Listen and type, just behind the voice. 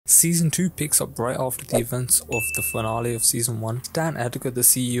Season 2 picks up right after the events of the finale of Season 1. Stan Edgar, the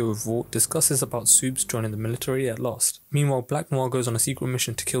CEO of Raw, discusses about Supes joining the military at last. Meanwhile, Black Noir goes on a secret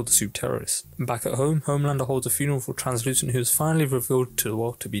mission to kill the Supe terrorists. Back at home, Homelander holds a funeral for Translucent, who is finally revealed to the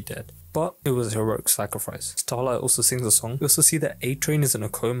world to be dead. But it was a heroic sacrifice. Starlight also sings a song. We also see that A-Train is in a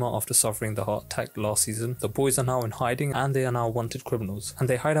coma after suffering the heart attack last season. The boys are now in hiding and they are now wanted criminals. And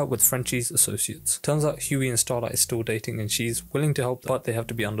they hide out with Frenchie's associates. Turns out Huey and Starlight is still dating and she's willing to help them, but they have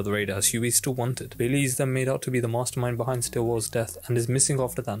to be under the radar as Huey's still wanted. Billy is then made out to be the mastermind behind Stillwell's death and is missing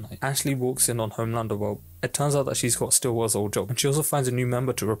after that night. Ashley walks in on Homelander while it turns out that she's got Stillwell's old job, and she also finds a new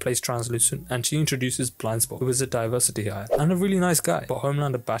member to replace Translucent, and she introduces Blindspot, who is a diversity hire, and a really nice guy, but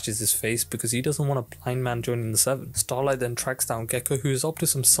Homelander bashes his face because he doesn't want a blind man joining the Seven. Starlight then tracks down Gecko, who is up to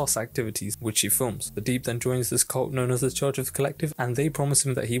some sus activities, which she films. The Deep then joins this cult known as the Church of Collective, and they promise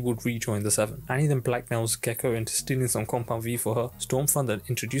him that he would rejoin the Seven. Annie then blackmails Gecko into stealing some Compound V for her. Stormfront then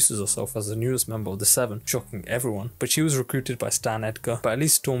introduces herself as the newest member of the Seven, shocking everyone, but she was recruited by Stan Edgar, but at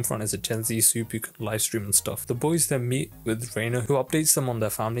least Stormfront is a Gen Z Supe who can livestream and stuff. The boys then meet with Raina, who updates them on their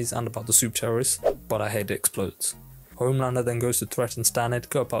families and about the Supe terrorists, but our head explodes. Homelander then goes to threaten Stan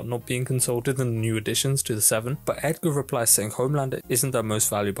Edgar about not being consulted in the new additions to the Seven, but Edgar replies saying Homelander isn't their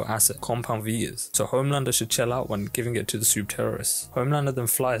most valuable asset, Compound V is, so Homelander should chill out when giving it to the Supe terrorists. Homelander then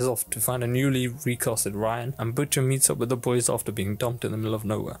flies off to find a newly recasted Ryan, and Butcher meets up with the boys after being dumped in the middle of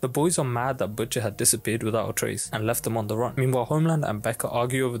nowhere. The boys are mad that Butcher had disappeared without a trace and left them on the run. Meanwhile, Homelander and Becca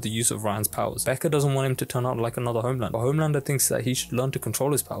argue over the use of Ryan's powers. Becca doesn't want him to turn out like another Homelander, but Homelander thinks that he should learn to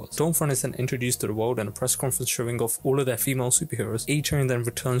control his powers. Stormfront is then introduced to the world in a press conference showing off all of their female superheroes. A-Train then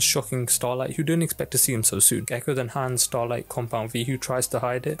returns, shocking Starlight, who didn't expect to see him so soon. Gecko then hands Starlight Compound V, who tries to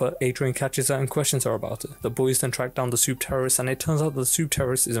hide it, but A-Train catches her and questions her about it. The boys then track down the Supe terrorist, and it turns out the Supe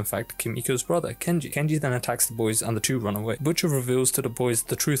terrorist is in fact Kimiko's brother, Kenji. Kenji then attacks the boys and the two run away. Butcher reveals to the boys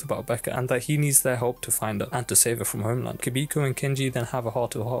the truth about Becca and that he needs their help to find her and to save her from Homeland. Kimiko and Kenji then have a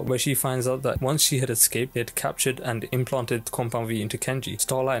heart-to-heart where she finds out that once she had escaped, they had captured and implanted Compound V into Kenji.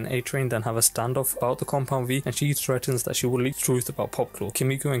 Starlight and A-Train then have a standoff about the Compound V, and she threatens that she will leak truth about Popclaw.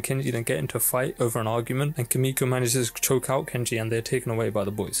 Kimiko and Kenji then get into a fight over an argument, and Kimiko manages to choke out Kenji and they're taken away by the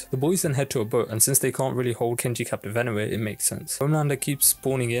boys. The boys then head to a boat, and since they can't really hold Kenji captive anyway, it makes sense. Homelander keeps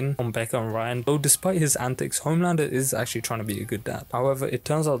spawning in on Becca and Ryan, though despite his antics, Homelander is actually trying to be a good dad. However, it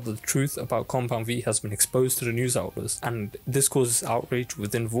turns out the truth about Compound V has been exposed to the news outlets, and this causes outrage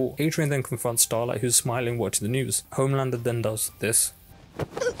within Raw. A-Train then confronts Starlight, who's smiling watching the news. Homelander then does this.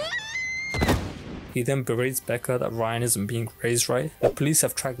 He then berates Becca that Ryan isn't being raised right. The police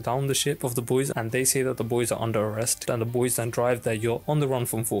have tracked down the ship of the boys and they say that the boys are under arrest, and the boys then drive their yacht on the run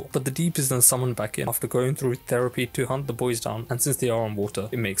from Raw. But the Deep is then summoned back in after going through therapy to hunt the boys down, and since they are on water,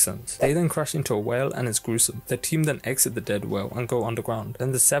 it makes sense. They then crash into a whale and it's gruesome. The team then exit the dead whale and go underground.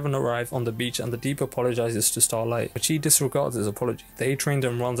 Then the Seven arrive on the beach and the Deep apologizes to Starlight, but she disregards his apology. The A-Train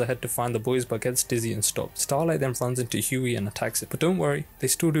then runs ahead to find the boys but gets dizzy and stops. Starlight then runs into Huey and attacks it, but don't worry, they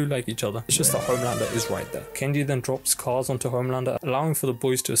still do like each other. It's just that Homelander is right there. Kenji then drops cars onto Homelander, allowing for the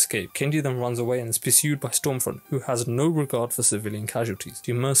boys to escape. Kenji then runs away and is pursued by Stormfront, who has no regard for civilian casualties.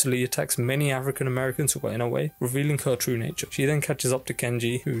 She mercilessly attacks many African Americans who are in her way, revealing her true nature. She then catches up to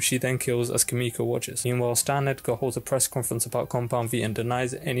Kenji, who she then kills as Kimiko watches. Meanwhile, Stan Edgar holds a press conference about Compound V and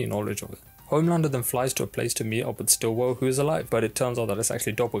denies any knowledge of it. Homelander then flies to a place to meet up with Stillwell, who is alive, but it turns out that it's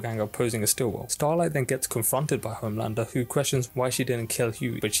actually Doppelganger posing as Stillwell. Starlight then gets confronted by Homelander, who questions why she didn't kill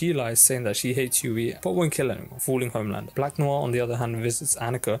Huey, but she lies, saying that she hates Huey but won't kill anyone, fooling Homelander. Black Noir on the other hand visits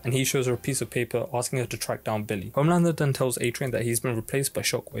Annika, and he shows her a piece of paper asking her to track down Billy. Homelander then tells A-Train that he's been replaced by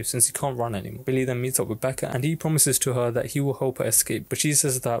Shockwave since he can't run anymore. Billy then meets up with Becca and he promises to her that he will help her escape, but she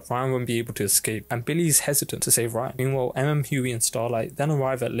says that Ryan won't be able to escape, and Billy is hesitant to save Ryan. Meanwhile, Huey and Starlight then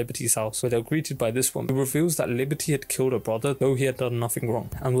arrive at Liberty's house, where they're greeted by this woman who reveals that Liberty had killed her brother, though he had done nothing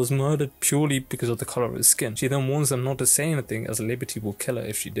wrong, and was murdered purely because of the color of his skin. She then warns them not to say anything as Liberty will kill her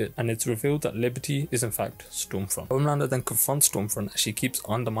if she did, and it's revealed that Liberty is in fact Stormfront. Homelander then confronts Stormfront as she keeps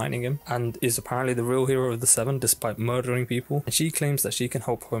undermining him and is apparently the real hero of the Seven despite murdering people, and she claims that she can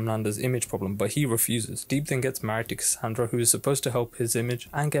help Homelander's image problem, but he refuses. Deep then gets married to Cassandra, who is supposed to help his image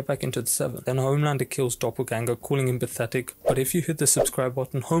and get back into the Seven. Then Homelander kills Doppelganger, calling him pathetic, but if you hit the subscribe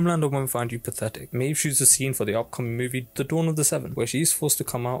button, Homelander won't find you pathetic. Maeve shoots a scene for the upcoming movie The Dawn of the Seven, where she is forced to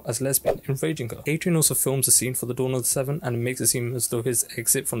come out as lesbian, enraging her. A-Train also films a scene for The Dawn of the Seven, and it makes it seem as though his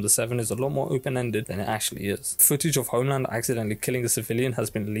exit from the Seven is a lot more open-ended than it actually is. Footage of Homelander accidentally killing a civilian has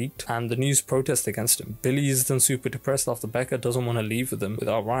been leaked, and the news protests against him. Billy is then super depressed after Becca doesn't want to leave with him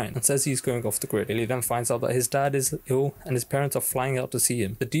without Ryan, and says he's going off the grid. Billy then finds out that his dad is ill, and his parents are flying out to see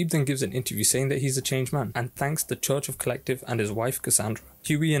him. The Deep then gives an interview saying that he's a changed man, and thanks the Church of Collective and his wife Cassandra.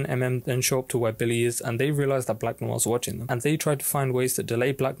 Huey and MM then show up to where Billy is, and they realize that Black Noir's watching them, and they try to find ways to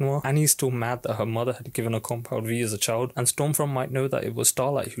delay Black Noir. Annie's still mad that her mother had given her Compound V as a child, and Stormfront might know that it was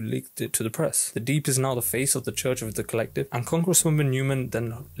Starlight who leaked it to the press. The Deep is now the face of the Church of the Collective, and Congresswoman Newman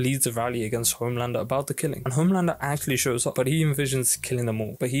then leads a rally against Homelander about the killing, and Homelander actually shows up, but he envisions killing them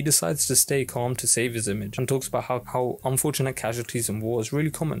all. But he decides to stay calm to save his image, and talks about how unfortunate casualties in war is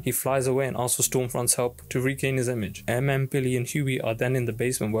really common. He flies away and asks for Stormfront's help to regain his image. MM, Billy and Huey are then in the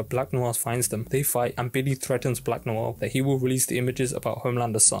basement where Black Noir finds them. They fight, and Billy threatens Black Noir that he will release the images about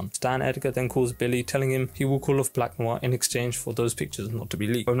Homelander's son. Stan Edgar then calls Billy, telling him he will call off Black Noir in exchange for those pictures not to be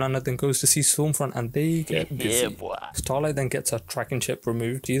leaked. Homelander then goes to see Stormfront, and they get busy. Starlight then gets her tracking chip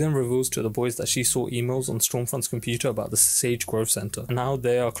removed. She then reveals to the boys that she saw emails on Stormfront's computer about the Sage Grove Center, and now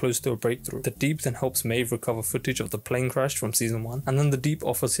they are close to a breakthrough. The Deep then helps Maeve recover footage of the plane crash from season 1, and then the Deep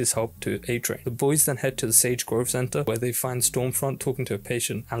offers his help to A-Train. The boys then head to the Sage Grove Center, where they find Stormfront talking to a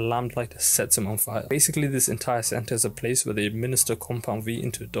patient, and Lamplighter sets him on fire. Basically, this entire center is a place where they administer Compound V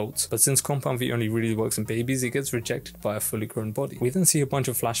into adults, but since Compound V only really works in babies, it gets rejected by a fully grown body. We then see a bunch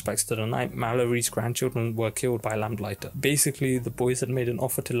of flashbacks to the night Mallory's grandchildren were killed by Lamplighter. Basically, the boys had made an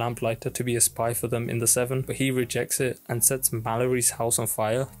offer to Lamplighter to be a spy for them in the 7, but he rejects it and sets Mallory's house on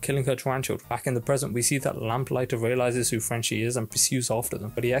fire, killing her grandchildren. Back in the present, we see that Lamplighter realizes who Frenchie is and pursues after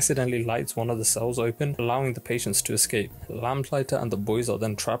them, but he accidentally lights one of the cells open, allowing the patients to escape. Lamplighter and the boys are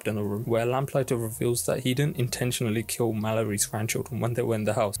then trapped in a room, where Lamplighter reveals that he didn't intentionally kill Mallory's grandchildren when they were in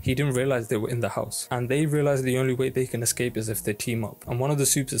the house. He didn't realize they were in the house, and they realize the only way they can escape is if they team up, and one of the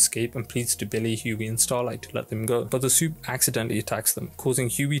Supes escape and pleads to Billy, Huey and Starlight to let them go, but the Supe accidentally attacks them, causing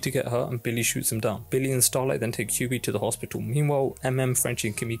Huey to get hurt, and Billy shoots him down. Billy and Starlight then take Huey to the hospital. Meanwhile, MM, Frenchie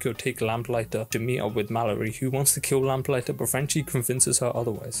and Kimiko take Lamplighter to meet up with Mallory, who wants to kill Lamplighter, but Frenchie convinces her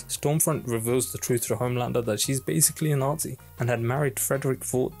otherwise. Stormfront reveals the truth to Homelander that she's basically a Nazi and had married Frederick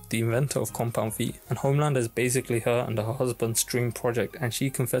Vought, the inventor of Compound V, and Homelander is basically her and her husband's dream project, and she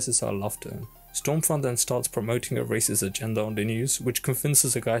confesses her love to him. Stormfront then starts promoting a racist agenda on the news, which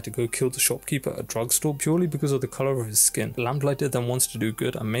convinces a guy to go kill the shopkeeper at a drugstore purely because of the color of his skin. Lamplighter then wants to do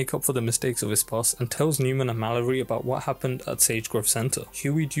good and make up for the mistakes of his past, and tells Newman and Mallory about what happened at Sage Grove Center.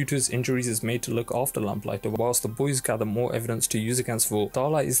 Huey, due to his injuries, is made to look after Lamplighter, whilst the boys gather more evidence to use against Vought.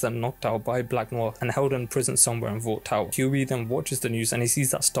 Starlight is then knocked out by Black Noir and held in prison somewhere in Vought Tower. Huey then watches the news and he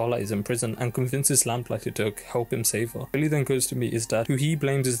sees that Starlight is in prison and convinces Lamplighter to help him save her. Billy then goes to meet his dad, who he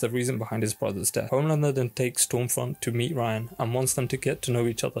blames is the reason behind his brother's death. Homelander then takes Stormfront to meet Ryan and wants them to get to know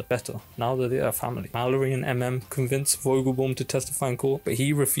each other better now that they are family. Mallory and MM convince Vogelbaum to testify in court, but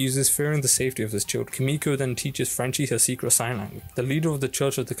he refuses, fearing the safety of his children. Kimiko then teaches Frenchie her secret sign language. The leader of the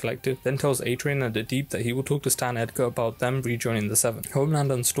Church of the Collective then tells A-Train and the Deep that he will talk to Stan Edgar about them rejoining the 7.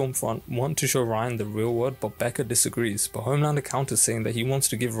 Homelander and Stormfront want to show Ryan the real world, but Becca disagrees, but Homelander counters, saying that he wants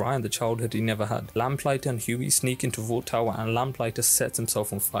to give Ryan the childhood he never had. Lamplighter and Huey sneak into Vought Tower, and Lamplighter sets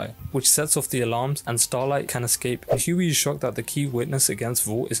himself on fire, which sets off the alarms, and Starlight can escape, and Huey is shocked that the key witness against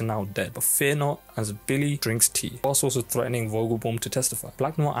Vought is now dead, but fear not, as Billy drinks tea, whilst also threatening Vogelbaum to testify.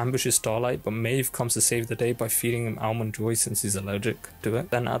 Black Noir ambushes Starlight, but Maeve comes to save the day by feeding him almond joy since he's allergic to it.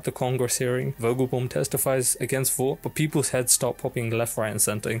 Then at the Congress hearing, Vogelbaum testifies against Vought, but people's heads start popping left, right and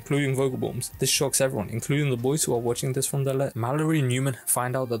center, including Vogelbaum's. This shocks everyone, including the boys who are watching this from their left. Mallory and Newman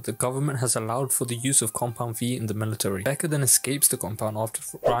find out that the government has allowed for the use of Compound V in the military. Becca then escapes the compound after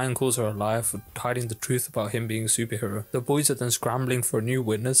Ryan calls her a liar for hiding the truth about him being a superhero. The boys are then scrambling for a new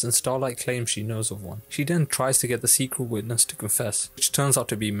witness, and Starlight claims she knows of one. She then tries to get the secret witness to confess, which turns out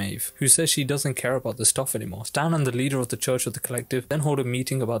to be Maeve, who says she doesn't care about this stuff anymore. Stan and the leader of the Church of the Collective then hold a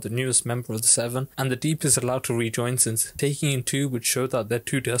meeting about the newest member of the 7, and the Deep is allowed to rejoin since taking in 2 would show that they're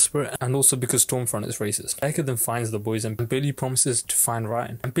too desperate, and also because Stormfront is racist. Becca then finds the boys, and Billy promises to find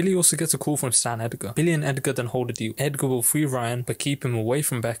Ryan, and Billy also gets a call from Stan Edgar. Billy and Edgar then hold a deal. Edgar will free Ryan but keep him away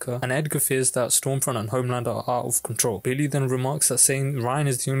from Becca, and Edgar fears that Stormfront and Homelander are out of control. Billy then remarks that saying Ryan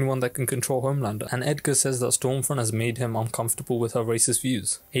is the only one that can control Homelander, and Edgar says that Stormfront has made him uncomfortable with her racist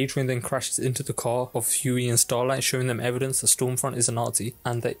views. A-Train then crashes into the car of Huey and Starlight, showing them evidence that Stormfront is a Nazi,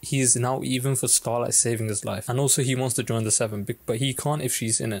 and that he is now even for Starlight saving his life, and also he wants to join the 7, but he can't if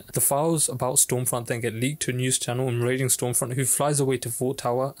she's in it. The files about Stormfront then get leaked to a news channel, enraging Stormfront, who flies away to Vought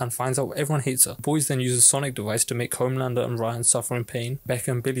Tower and finds out everyone hates her. The boys then use a sonic device to make Homelander and Ryan suffer in pain.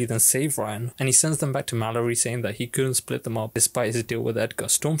 Becca and Billy then save Ryan, and he sends them back to Mallory, saying that he couldn't split them up despite his deal with Edgar.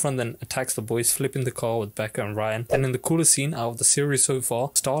 Stormfront then attacks the boys, flipping the car with Becca and Ryan. Then in the coolest scene out of the series so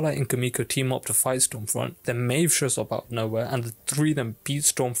far, Starlight and Kimiko team up to fight Stormfront. Then Maeve shows up out of nowhere, and the 3 then beat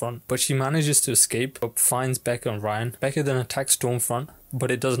Stormfront, but she manages to escape but finds Becca and Ryan. Becca then attacks Stormfront,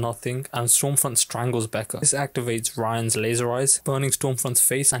 but it does nothing, and Stormfront strangles Becca. This activates Ryan's laser eyes, burning Stormfront's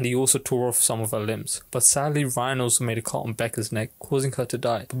face, and he also tore off some of her limbs. But sadly, Ryan also made a cut on Becca's neck, causing her to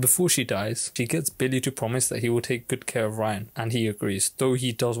die. But before she dies, she gets Billy to promise that he will take good care of Ryan, and he agrees, though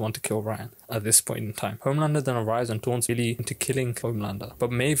he does want to kill Ryan at this point in time. Homelander then arrives and taunts Billy into killing Homelander,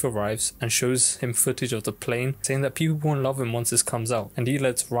 but Maeve arrives and shows him footage of the plane, saying that people won't love him once this comes out, and he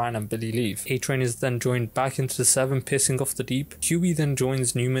lets Ryan and Billy leave. A-Train is then joined back into the Seven, pissing off the Deep. Huey then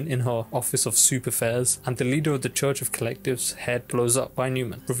joins Newman in her office of soup affairs, and the leader of the Church of Collectives head blows up by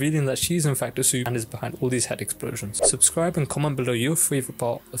Newman, revealing that she's in fact a soup and is behind all these head explosions. Subscribe and comment below your favourite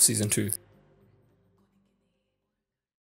part of Season 2.